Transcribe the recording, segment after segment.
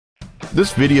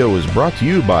This video is brought to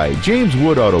you by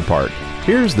JamesWoodAutopark.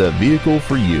 Here's the vehicle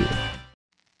for you.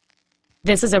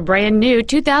 This is a brand new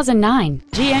 2009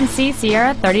 GMC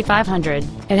Sierra 3500.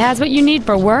 It has what you need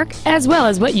for work as well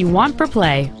as what you want for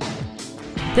play.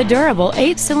 The durable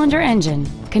 8-cylinder engine,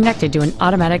 connected to an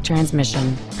automatic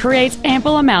transmission, creates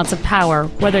ample amounts of power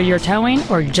whether you're towing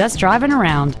or just driving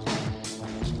around.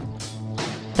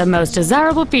 The most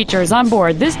desirable features on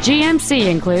board this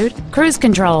GMC include cruise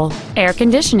control, air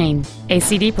conditioning, a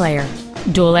CD player,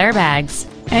 dual airbags,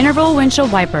 interval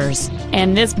windshield wipers,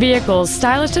 and this vehicle's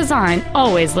stylish design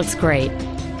always looks great.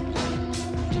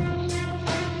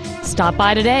 Stop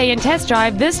by today and test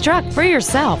drive this truck for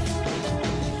yourself.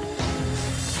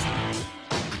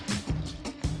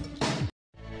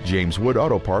 James Wood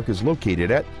Auto Park is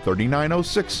located at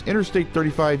 3906 Interstate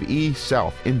 35E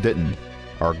South in Denton.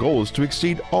 Our goal is to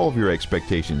exceed all of your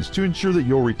expectations to ensure that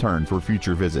you'll return for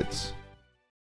future visits.